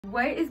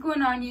What is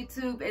going on,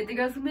 YouTube? It's the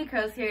girls who make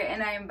curls here,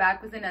 and I am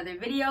back with another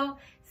video.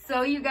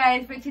 So you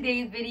guys, for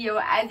today's video,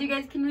 as you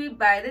guys can read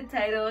by the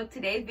title,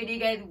 today's video,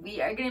 guys,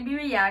 we are going to be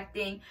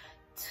reacting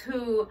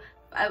to,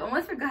 I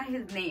almost forgot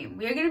his name.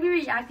 We are going to be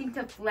reacting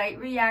to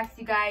FlightReacts,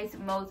 you guys,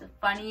 most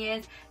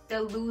funniest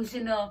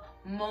delusional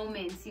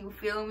moments. You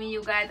feel me,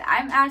 you guys?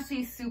 I'm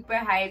actually super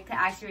hyped to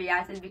actually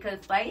react to this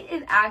because Flight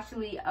is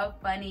actually a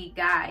funny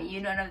guy.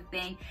 You know what I'm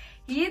saying?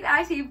 He is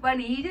actually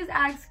funny. He just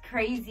acts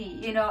crazy,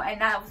 you know, and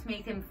that's what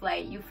makes him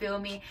Flight. You feel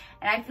me?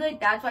 And I feel like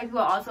that's why people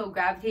also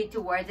gravitate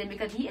towards him,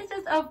 because he is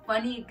just a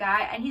funny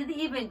guy and he doesn't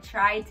even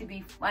try to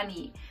be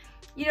funny.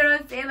 You know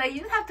what I'm saying? Like, you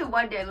just have to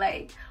wonder,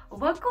 like,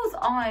 what goes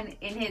on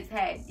in his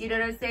head? You know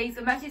what I'm saying?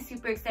 So I'm actually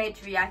super excited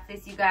to react to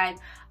this, you guys.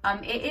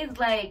 It is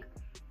like,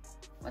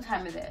 what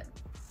time is it?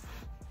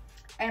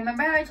 And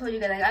remember how I told you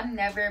guys, like, I'm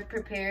never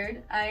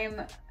prepared.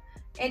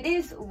 It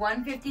is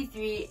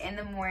 1:53 in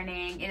the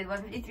morning. It is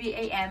 1:53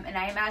 a.m. and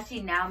I am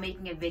actually now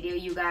making a video,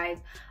 you guys.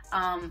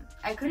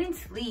 I couldn't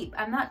sleep.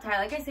 I'm not tired.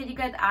 Like I said, you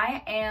guys,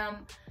 I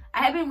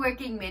have been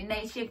working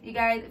midnight shift, you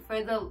guys,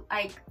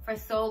 for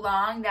so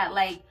long that,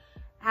 like,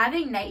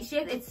 having night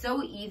shift, it's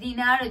so easy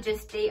now to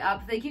just stay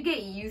up. Like, you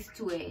get used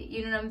to it.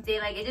 You know what I'm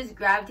saying? Like, it just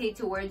gravitates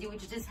towards you,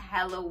 which is just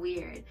hella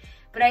weird.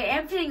 But I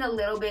am feeling a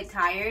little bit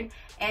tired,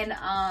 and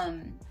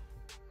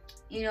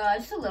you know,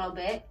 just a little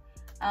bit.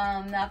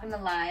 Not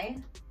gonna lie.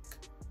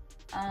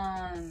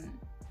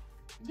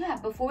 Yeah,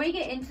 before we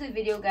get into the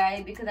video,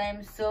 guys, because I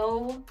am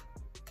so,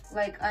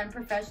 like,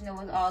 unprofessional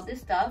with all this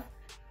stuff,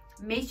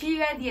 make sure you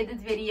guys give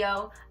this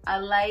video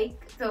a like,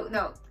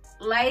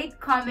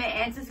 comment,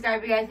 and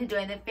subscribe, you guys, to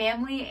join the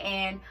family.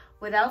 And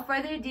without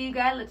further ado, you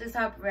guys, let's just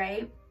hop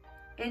right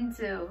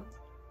into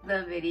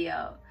the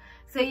video.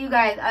 So, you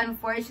guys,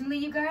 unfortunately,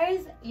 you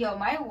guys,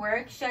 my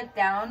work shut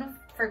down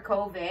for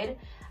COVID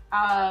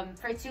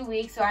for 2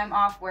 weeks, so I'm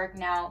off work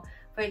now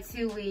for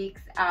 2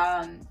 weeks.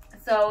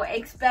 So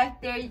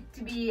expect there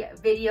to be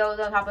videos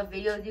on top of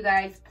videos, you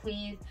guys.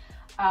 Please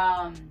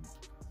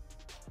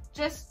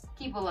just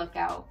keep a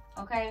lookout,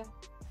 okay?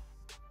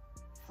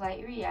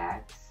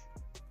 FlightReacts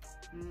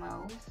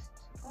most,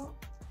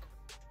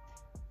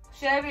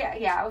 should I react?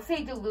 Yeah, I'll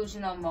say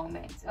delusional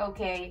moments,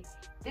 okay?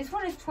 This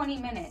one is 20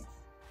 minutes.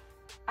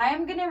 I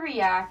am gonna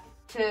react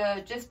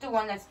to just the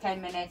one that's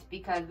 10 minutes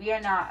because we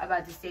are not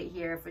about to sit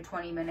here for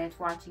 20 minutes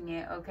watching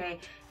it, okay?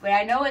 But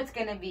I know it's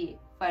gonna be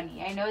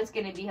funny. I know it's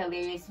gonna be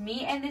hilarious.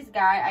 Me and this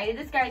guy, I did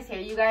this guy's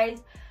hair, you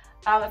guys,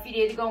 a few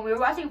days ago, and we were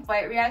watching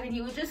FlightReacts, and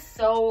he was just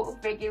so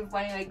freaking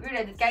funny. Like,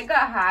 this guy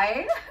got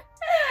high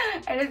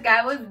and this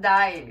guy was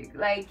dying.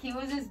 Like, he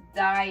was just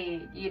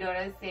dying, you know what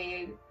I'm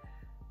saying?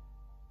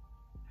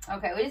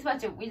 Okay, we just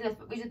about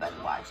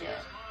to watch it.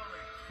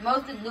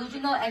 Most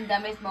delusional and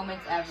dumbest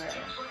moments ever.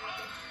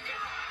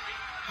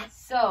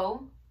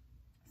 So,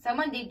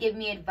 someone did give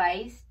me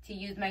advice to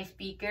use my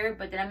speaker,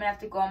 but then I'm gonna have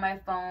to go on my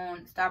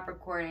phone, stop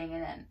recording,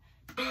 and then...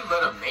 You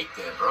let him make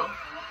that, bro.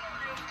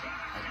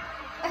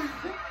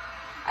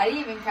 I didn't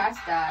even catch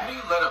that.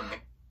 You let him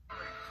make...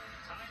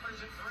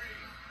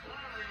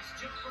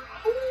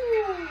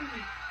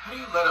 How do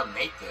you let him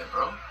make that,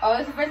 bro? Oh,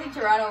 it's the first thing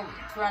Toronto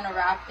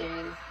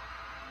Raptors.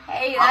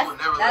 Hey, I would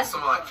never let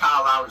someone like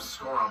Kyle Lowry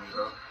score on me,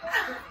 bro.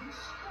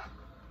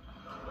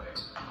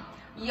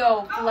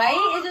 Yo,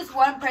 Flight is just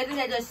one person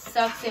that just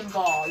sucks in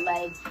ball.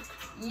 Like,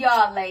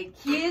 y'all, like,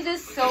 he is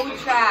just so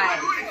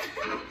trash.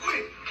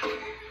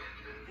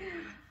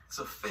 It's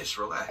a fish,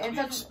 relax.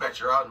 You expect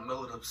you're out in the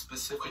middle of the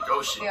Pacific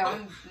Ocean, yo,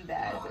 man.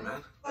 Dad. Come on,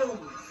 man. Oh,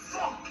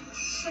 fucking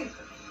shit.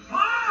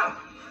 Mom!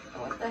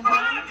 What the hell?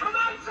 Mom, come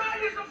outside,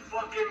 there's a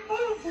fucking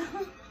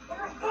moose!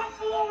 Or a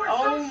buffalo or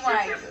Oh some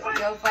my shit. god,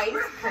 yo,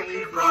 Flight's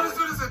crazy. Bro, this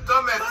dude is a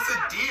dumbass. It's a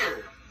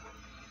deer.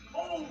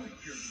 Holy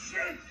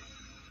shit!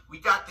 We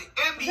got the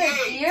NBA.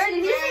 It's a deer?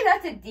 Did he say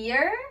that's a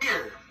deer?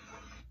 Deer.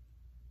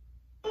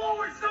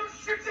 Or some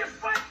shit just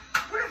fight.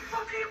 Where the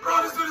fuck are you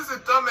Bro, this dude is a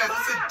dumbass.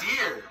 It's a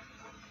deer.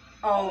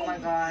 Oh my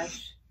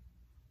gosh.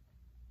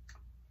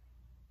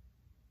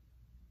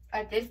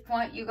 At this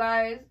point, you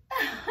guys,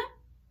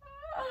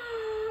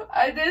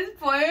 at this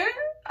point,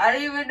 I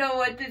don't even know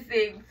what to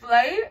think.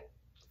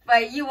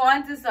 Flight, you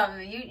onto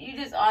something. You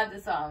just onto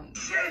something.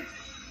 Shit!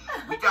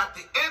 We got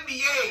the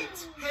NBA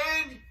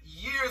 10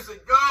 years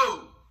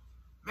ago.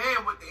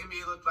 Man, what the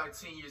NBA looked like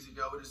 10 years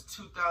ago. It is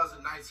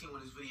 2019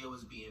 when this video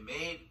was being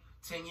made.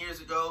 10 years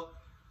ago.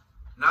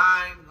 9,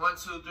 1,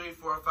 2, 3,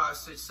 4, 5,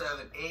 6,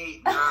 7,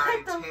 8, 9,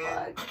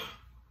 10.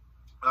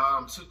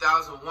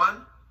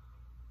 2001,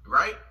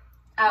 right?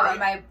 Oh, right?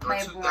 my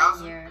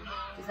born year.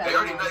 They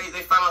already know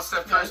they found out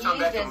Steph Curry's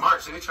coming back in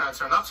March, and they trying to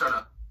turn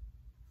up.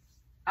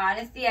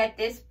 Honestly, at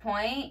this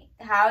point,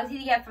 how did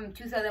he get from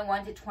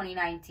 2001 to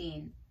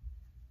 2019?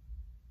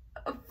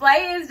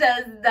 Flight is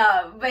just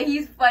dumb, but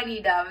he's funny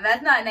dumb.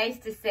 That's not nice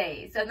to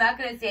say, so I'm not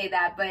gonna say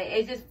that, but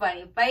it's just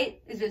funny.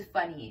 Flight is just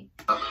funny.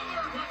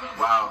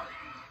 Wow.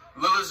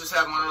 Lillard's just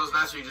having one of those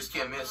nights where you just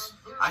can't miss.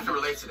 I can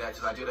relate to that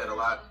because I do that a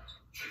lot.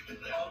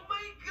 Oh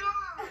my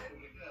god!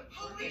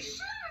 Holy shit,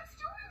 it's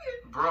doing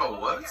it! Bro,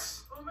 what?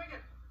 Oh my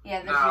god.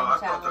 Yeah, the now, broom I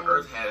thought the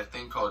challenge. Earth had a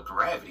thing called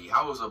gravity.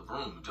 How was a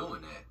broom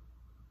doing that?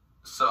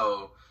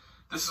 So,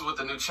 this is what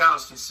the new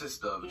challenge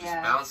consists of. Just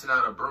bouncing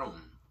out a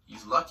broom.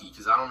 He's lucky,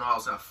 because I don't know how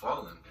it's not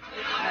falling.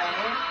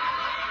 Right?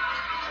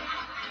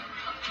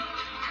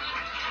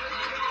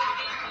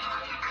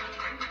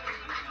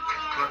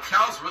 Bro,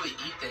 cows really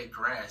eat that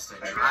grass,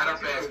 that dried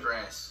up ass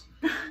grass,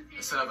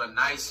 instead of a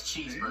nice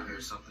cheeseburger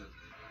or something.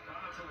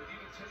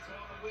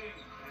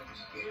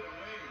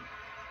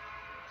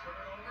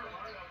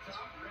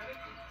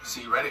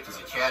 See, Reddick is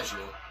a casual.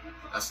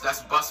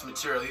 That's bust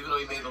material. Even though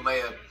he made the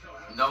layup,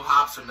 no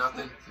hops or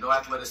nothing, no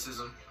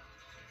athleticism.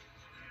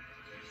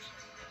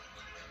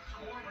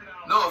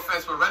 No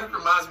offense, but Reddick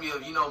reminds me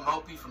of, you know,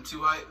 Mopey from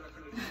 2 Height.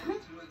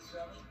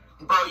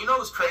 Bro, you know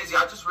what's crazy?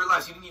 I just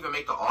realized he didn't even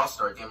make the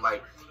All-Star game.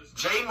 Like,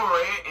 Jay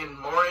Morant and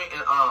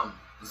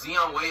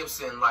Zion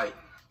Williamson, like,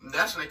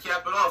 that's gonna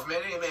cap it off,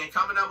 man. Hey, man,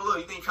 comment down below.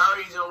 You think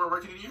Kyrie's, you know, we're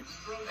rookie of the year?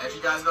 As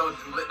you guys know,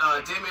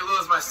 Damian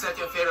Lillard is my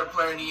second favorite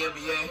player in the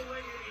NBA.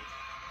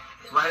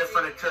 Right in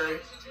front of Curry.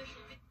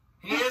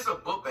 He has a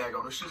book bag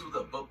on. His shoes with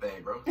a book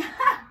bag, bro. You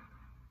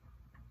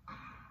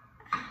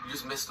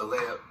just missed the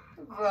layup.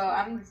 Bro,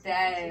 I'm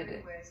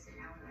dead.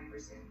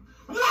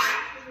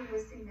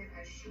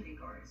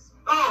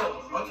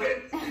 Oh,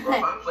 okay. Bro,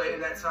 if I played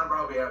in that time,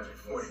 bro, I'll be averaging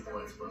 40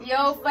 points, bro.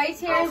 Yo,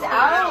 Flight's hair is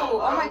out.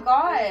 Oh my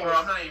god. Bro,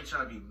 I'm not even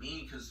trying to be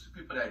mean, because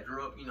people that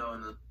grew up, you know,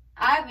 in the...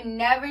 I've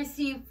never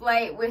seen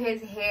Flight with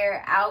his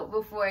hair out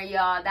before,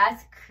 y'all.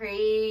 That's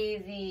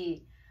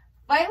crazy.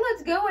 Flight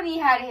looks good when he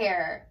had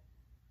hair.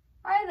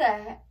 Why the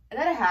heck? Is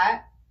that a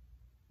hat?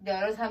 Yo,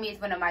 don't tell me it's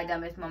one of my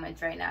dumbest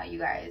moments right now, you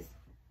guys.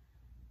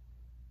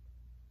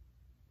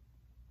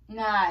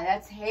 Nah,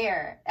 that's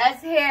hair.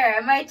 That's hair.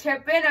 Am I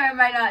tripping or am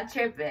I not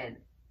tripping?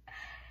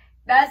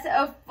 That's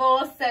a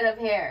full set of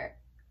hair.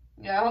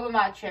 Yo, I hope I'm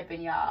not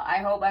tripping, y'all. I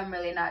hope I'm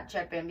really not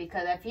tripping,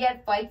 because if he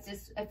had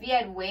if he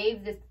had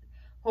waves this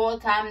whole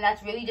time and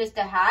that's really just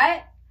a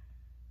hat,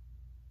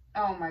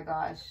 oh my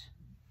gosh.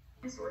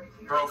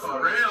 Bro,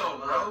 for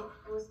real, bro.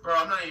 Bro,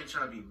 I'm not even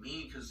trying to be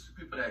mean, because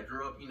people that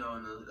grew up, you know,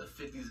 in the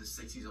 50s and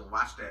 60s and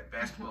watched that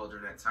basketball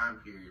during that time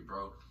period,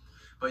 bro.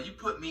 But you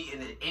put me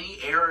in any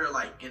era,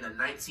 like in the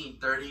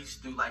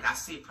 1930s, dude, like I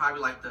see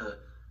probably like the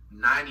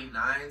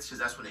 99s, because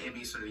that's when the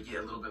NBA started to get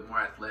a little bit more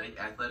athletic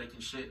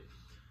and shit.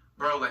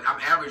 Bro, like I'm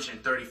averaging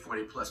 30,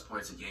 40 plus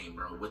points a game,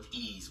 bro, with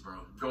ease,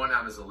 bro. Going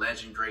out as a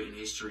legend, great in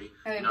history.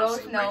 And you know what I'm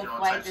saying? Breaking all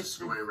types of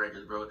scoring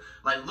records, bro.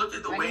 Like, look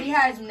at the way he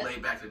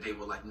played back in the day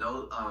with like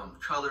no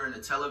color in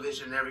the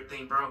television and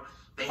everything, bro.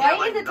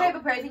 Flight is the type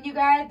of person, you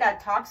guys,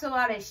 that talks a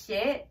lot of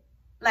shit.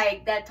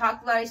 Like, that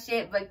talks a lot of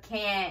shit, but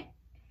can't,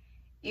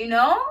 you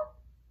know?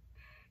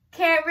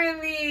 Can't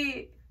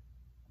really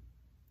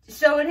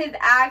show in his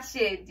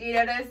actions. You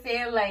know what I'm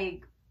saying?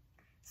 Like,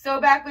 so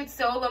back with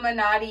Soul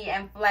Illuminati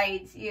and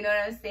Flights, you know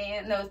what I'm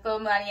saying? No, Soul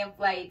Illuminati and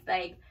Flights.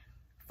 Like,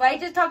 Flight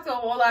just talks a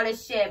whole lot of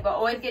shit, but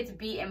always gets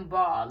beat and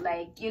balled.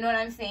 Like, you know what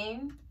I'm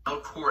saying? No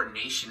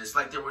coordination. It's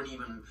like they weren't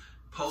even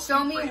supposed to.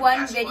 Show me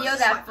one video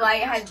that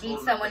Flight has beat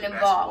someone in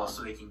ball.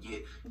 So they can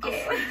get a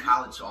free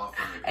college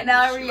offer. And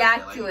I'll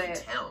react to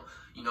it.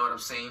 You know what I'm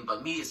saying?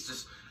 But me, it's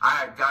just, I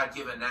have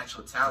God-given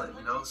natural talent,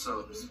 you know?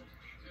 So.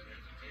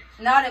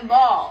 Not in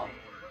ball.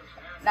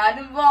 Not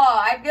in ball.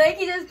 I feel like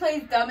he just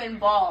plays dumb in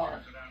ball.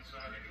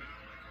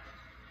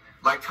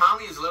 Like,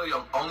 Conley is literally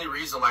the only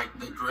reason, like,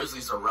 the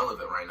Grizzlies are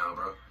relevant right now,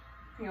 bro.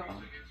 Yeah.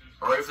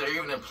 Or if they're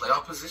even in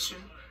playoff position.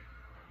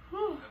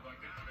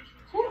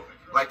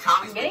 Like,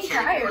 Conley's been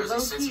carrying the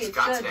Grizzlies since he's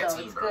got to that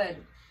team, bro. Good.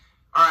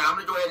 All right, I'm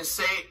going to go ahead and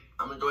say it.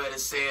 I'm going to go ahead and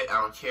say it. I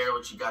don't care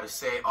what you got to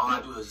say. All I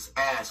do is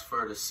ask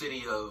for the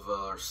city of,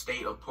 or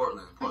state of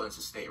Portland. Portland's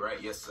a state,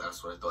 right? Yes,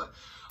 that's what I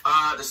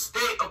thought. The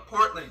state of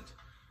Portland.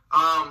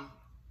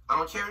 I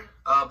don't care,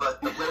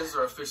 but the Blazers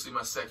are officially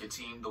my second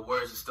team. The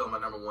Warriors are still my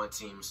number one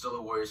team. I'm still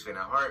a Warriors fan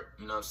at heart.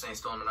 You know what I'm saying?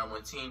 Still my number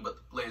one team, but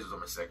the Blazers are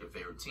my second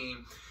favorite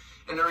team.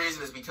 And the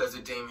reason is because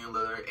of Damian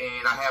Lillard.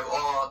 And I have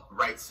all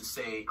rights to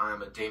say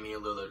I'm a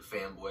Damian Lillard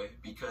fanboy,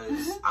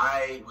 because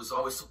I was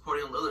always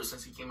supporting Lillard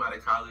since he came out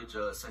of college,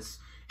 since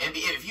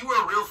NBA. If you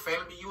were a real fan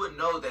of me, you would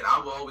know that I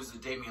was always a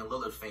Damian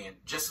Lillard fan,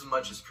 just as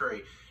much as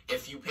Curry.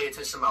 If you pay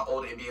attention to my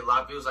old NBA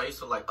live videos, I used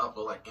to like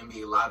upload like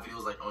NBA live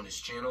videos like on this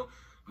channel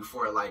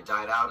before it like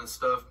died out and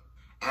stuff.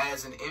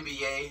 As an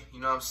NBA, you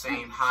know what I'm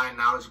saying, high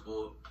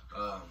knowledgeable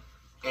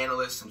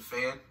analyst and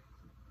fan,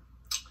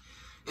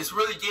 it's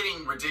really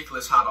getting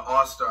ridiculous how the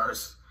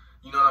All-Stars,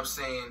 you know what I'm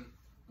saying,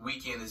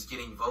 weekend is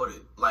getting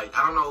voted. Like,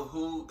 I don't know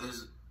who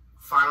is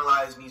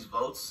finalizing these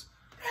votes,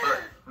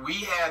 but we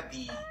had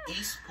the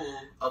East pool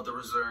of the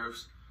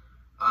reserves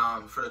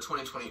for the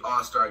 2020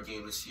 All-Star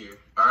game this year.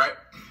 All right?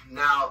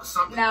 Now,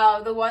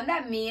 the one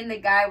that me and the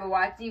guy were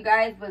watching, you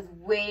guys, was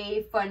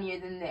way funnier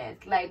than this.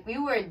 Like, we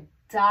were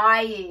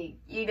dying.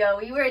 You know,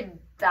 we were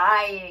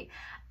dying.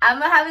 I'm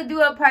going to have to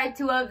do a part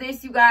 2 of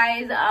this, you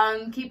guys.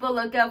 Keep a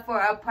lookout for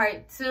a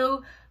part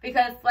 2,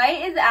 because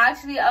Flight is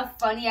actually a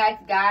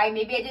funny-ass guy.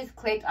 Maybe I just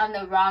clicked on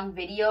the wrong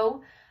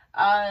video.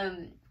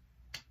 I'm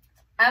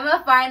going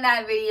to find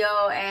that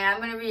video, and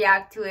I'm going to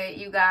react to it,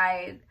 you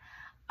guys.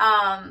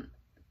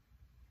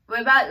 We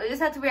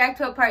just have to react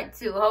to a part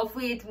 2.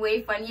 Hopefully it's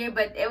way funnier,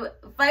 but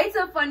Flight's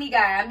a funny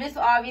guy. I'm just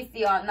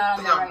obviously not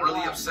on the right I'm really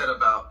one. upset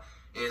about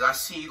is I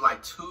see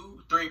like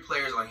 2-3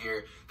 players on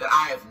here that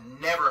I have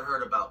never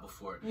heard about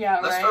before. Yeah,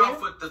 Let's right? start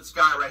off with this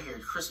guy right here,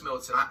 Chris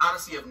Middleton. I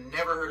honestly have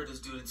never heard of this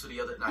dude until the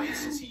other night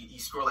since he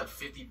scored like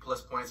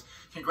 50+ points.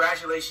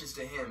 Congratulations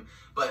to him,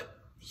 but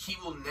he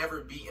will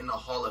never be in the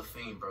Hall of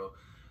Fame, bro.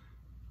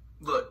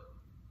 Look.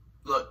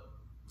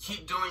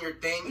 Keep doing your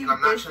thing, and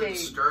I'm not trying to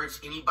discourage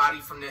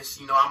anybody from this.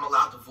 You know, I'm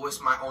allowed to voice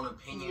my own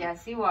opinion.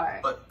 Yes, you are.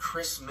 But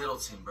Chris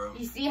Middleton, bro.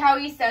 You see how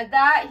he said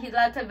that? He's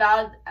allowed to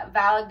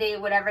validate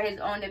whatever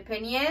his own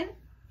opinion.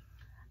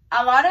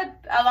 A lot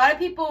of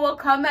people will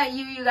come at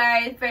you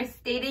guys, for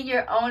stating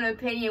your own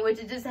opinion, which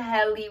is just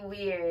helly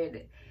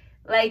weird.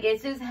 Like,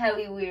 it's just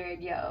helly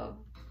weird, yo.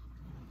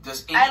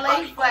 Does anybody I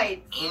like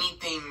Flights.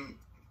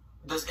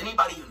 Does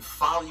anybody even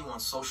follow you on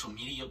social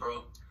media,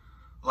 bro?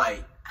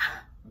 Like,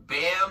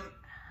 Bam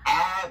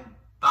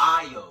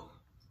Adebayo.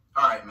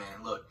 Alright,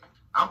 man, look.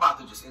 I'm about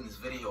to just end this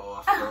video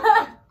off, bro.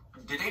 Like,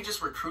 did they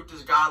just recruit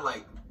this guy?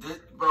 Like,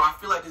 bro, I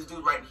feel like this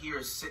dude right here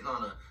is sitting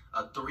on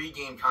a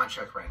 3-game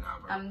contract right now,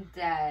 bro. I'm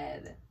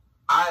dead.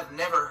 I've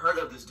never heard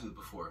of this dude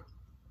before.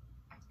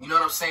 You know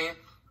what I'm saying?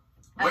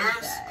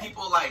 Where's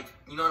people like,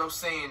 you know what I'm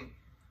saying?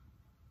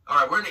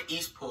 Alright, we're in the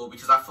East pool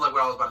because I feel like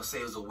what I was about to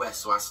say was the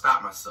West, so I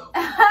stopped myself.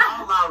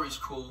 Kyle Lowry's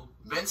cool.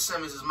 Ben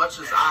Simmons, as much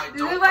as I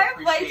don't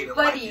appreciate him,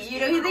 funny. Like, you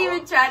know, he's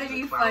even trying to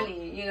be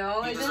funny. You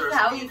know, it's just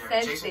how he says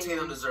things. Jason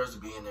Tatum deserves to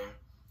be in there.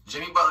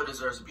 Jimmy Butler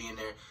deserves to be in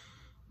there.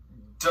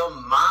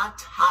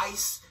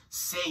 Domantas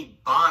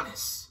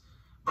Sabonis,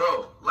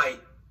 bro. Like,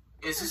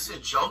 is this a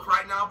joke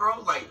right now, bro?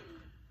 Like,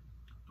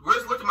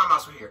 look at my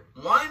mouse right here.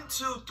 1,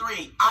 2,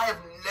 3. I have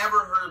never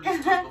heard of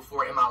these dudes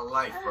before in my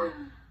life, bro.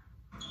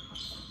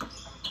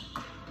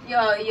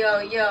 Yo.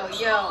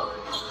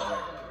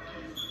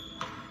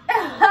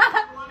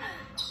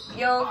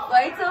 Yo,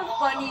 Flight's a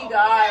funny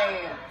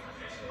guy.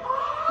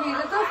 He's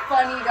just a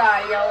funny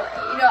guy, yo.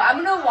 You know,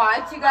 I'm gonna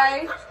watch, you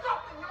guys.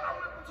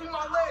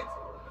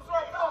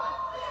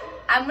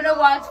 I'm gonna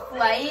watch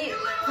Flight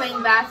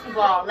playing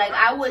basketball. Like,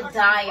 I would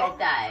die at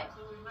that.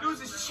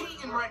 Dude's just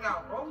cheating right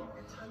now, bro.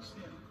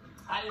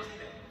 I didn't see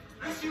that.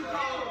 Yes, you did.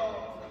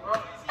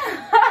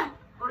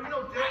 Bro, you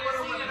know,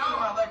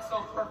 my leg's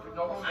so perfect.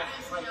 No homo.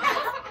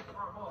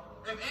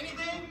 If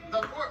anything,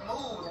 the court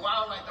moved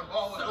while like the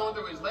ball was going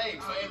through his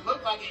legs, so it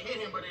looked like it hit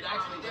him, but it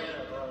actually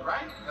didn't.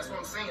 Right? That's what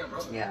I'm saying, bro.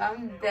 Yeah,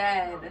 I'm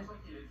dead.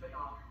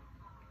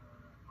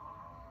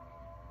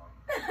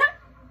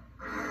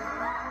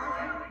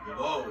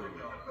 Whoa.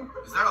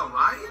 Is that a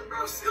lion,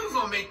 bro? Seals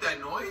don't make that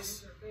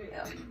noise.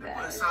 Yeah, They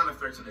put sound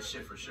effects in this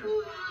shit for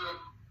sure.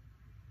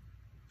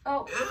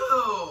 Oh.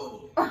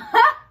 Ew.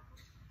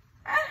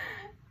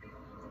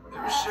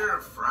 Ever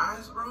sharing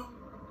fries, bro?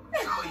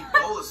 That's how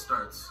Ebola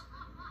starts.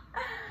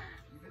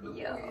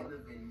 Yo,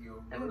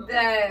 I'm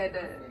dead.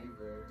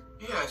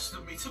 Yeah, to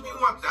be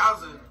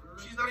 1,000,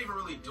 she's not even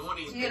really doing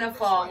anything. She's gonna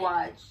fall,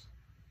 watch.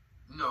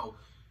 No,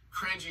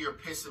 cringy or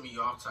pissing me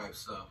off type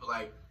stuff.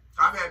 Like,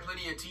 I've had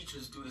plenty of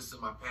teachers do this in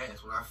my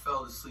past when I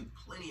fell asleep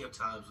plenty of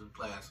times in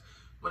class.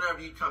 Whenever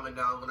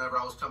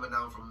I was coming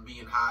down from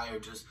being high or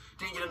just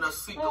didn't get enough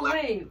sleep. Oh,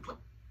 wait.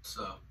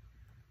 So.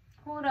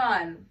 Hold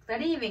on. I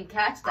didn't even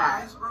catch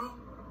that. Fries, bro?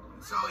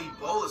 That's how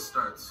Ebola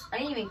starts. I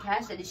didn't even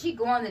catch that. Did she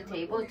go on the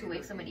table to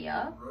wake somebody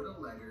up? Wrote a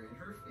letter in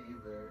her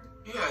favor.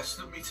 Yeah,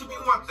 to be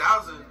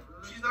 1,000,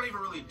 she's not even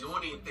really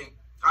doing anything.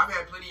 I've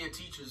had plenty of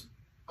teachers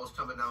I was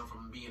coming down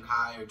from being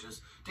high or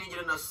just didn't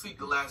get enough sleep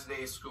the last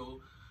day of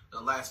school,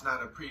 the last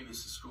night of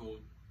previous to school.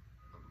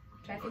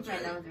 I think my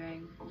nose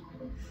ring.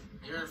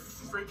 You're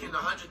freaking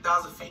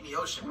 100,000 feet in the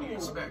ocean. What do you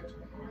expect?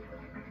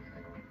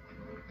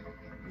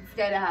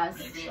 Scared of us.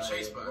 You're being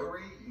chased by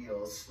Gory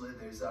eel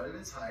slithers out of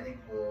its hiding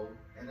hole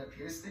and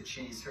appears to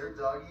chase her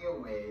doggy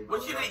away.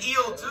 What can an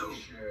eel do?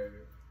 Sure.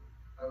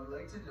 I would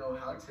like to know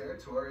how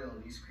territorial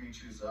these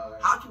creatures are.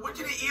 What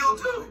can an eel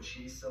do?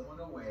 Chase someone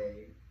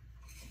away.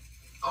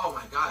 Oh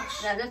my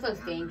gosh. Now this looks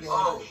dangerous.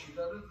 Oh. Shoot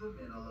out of the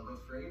middle of a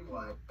frayed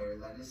wire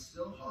that is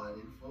still hot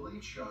and fully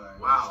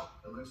charged. Wow.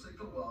 It looks like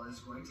the wall is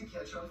going to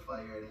catch on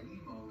fire at any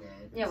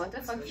moment. Yeah, what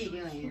the fuck are you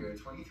doing? Here,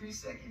 23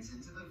 seconds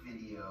into the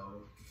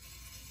video.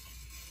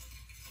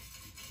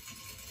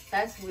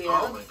 That's weird. Oh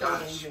That my looks so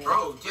gosh. dangerous.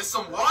 Bro, get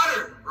some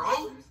water,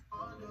 bro.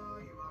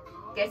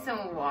 Get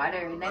some water.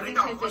 And then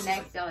because the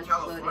next cell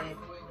exploded.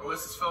 Or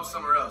this is filmed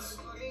somewhere else.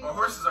 Or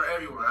horses are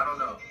everywhere. I don't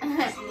know.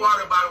 Get some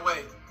water, by the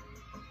way.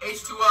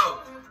 H2O.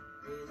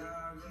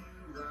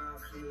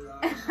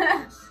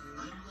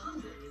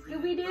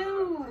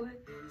 Scooby-Doo.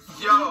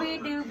 Yo.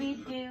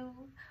 Scooby-Dooby-Doo.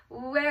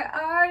 Where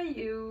are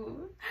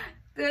you?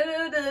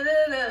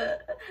 Da-da-da-da-da.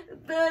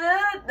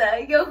 Da-da-da.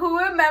 Yo, who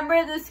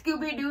remembers the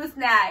Scooby-Doo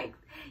snacks?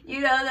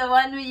 You know, the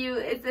one where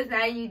it's the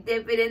snack, you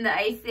dip it in the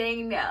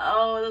icing.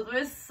 Oh, those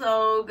were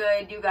so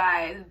good, you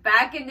guys.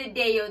 Back in the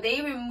day, yo,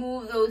 they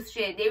removed those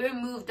shit. They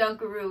removed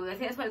Dunkaroos. I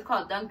think that's what it's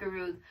called,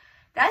 Dunkaroos.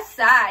 That's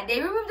sad. They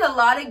removed a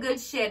lot of good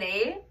shit,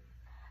 eh?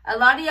 A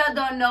lot of y'all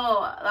don't know.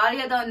 A lot of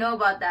y'all don't know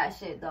about that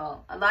shit,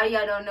 though. A lot of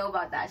y'all don't know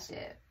about that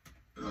shit.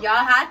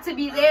 Y'all had to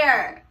be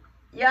there.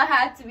 Y'all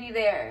had to be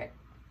there.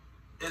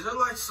 Is there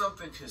like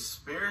something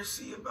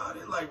conspiracy about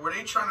it? Like, were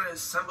they trying to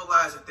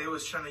symbolize that they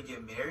was trying to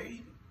get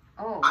married?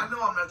 Oh. I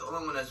know I'm not the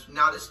only one that's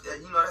now. This,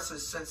 you know, that's a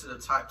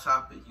sensitive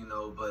topic, you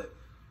know. But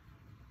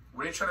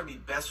were they trying to be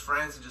best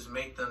friends and just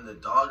make them the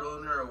dog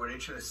owner, or were they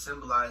trying to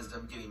symbolize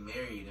them getting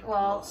married and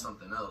promote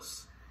something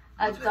else?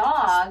 A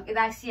dog is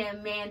actually a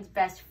man's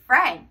best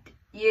friend.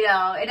 You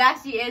know, it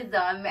actually is though.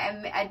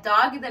 A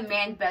dog is a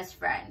man's best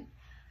friend.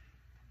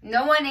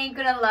 No one ain't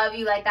gonna love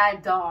you like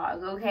that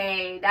dog,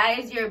 okay? That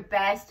is your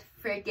best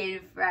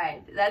freaking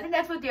friend. I think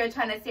that's what they're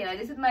trying to say. Like,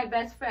 this is my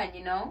best friend,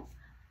 you know?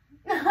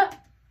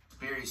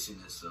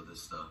 Conspiraciness of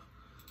this stuff.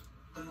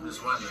 I'm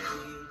just wondering.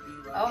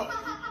 Oh.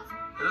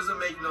 It doesn't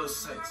make no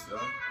sense, yo.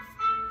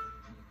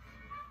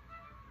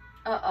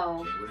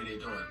 Uh-oh. Okay, what are they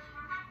doing?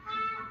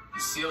 The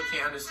seal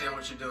can't understand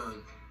what you're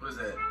doing. What is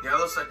that? Yeah, it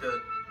looks like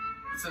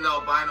it's an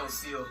albino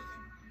seal.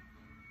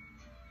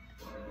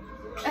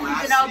 It's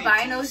an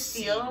albino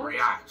seal?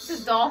 Reacts.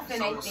 It's a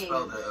dolphin, I think.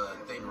 Spelled the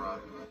thing wrong.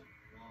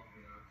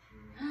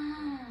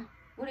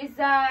 What is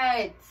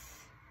that?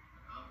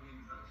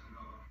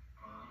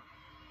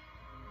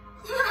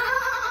 Is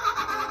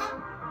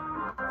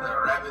that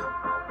a rabbit?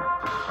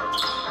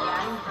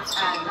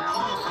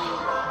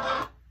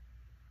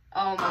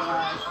 Oh my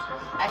gosh.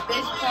 At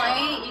this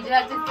point, you just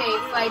have to say,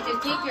 Flight,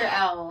 just take your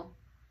L.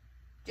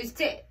 Just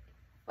take...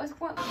 What's the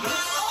point?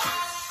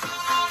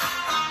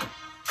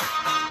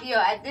 Yo,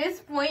 at this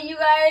point, you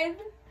guys,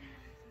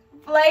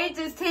 Flight,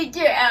 just take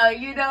your L.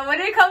 You know, when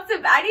it comes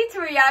to... I need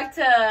to react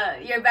to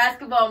your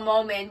basketball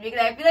moment because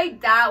I feel like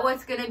that's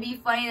what's going to be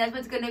funny. That's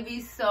what's going to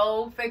be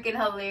so freaking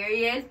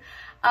hilarious.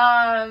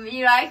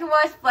 You know, I can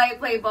watch Flight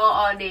play ball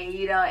all day.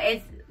 You know,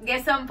 it's...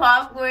 Get some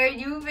popcorn,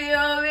 you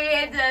feel me?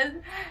 And just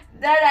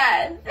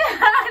deadass.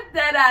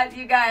 Deadass,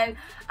 you guys.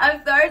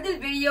 I'm sorry if this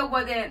video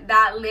wasn't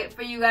that lit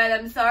for you guys.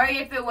 I'm sorry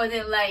if it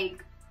wasn't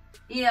like,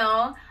 you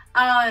know,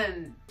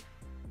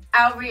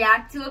 I'll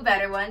react to a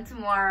better one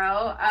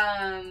tomorrow.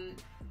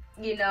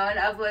 You know, and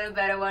upload a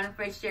better one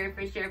for sure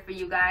for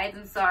you guys.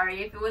 I'm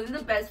sorry if it wasn't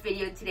the best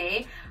video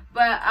today.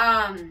 But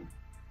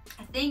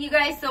thank you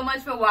guys so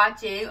much for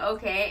watching.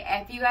 Okay,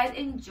 if you guys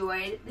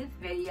enjoyed this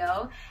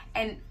video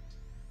and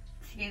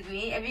excuse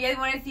me, if you guys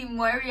want to see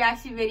more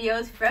reaction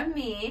videos from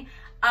me,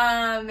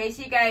 make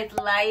sure you guys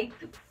like,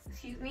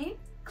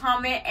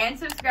 comment and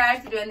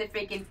subscribe to join the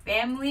freaking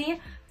family,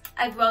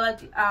 as well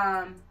as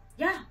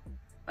yeah,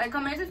 like,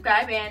 comment and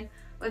subscribe. And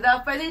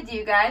without further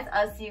ado, guys,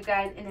 I'll see you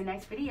guys in the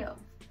next video.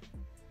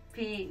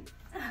 Peace.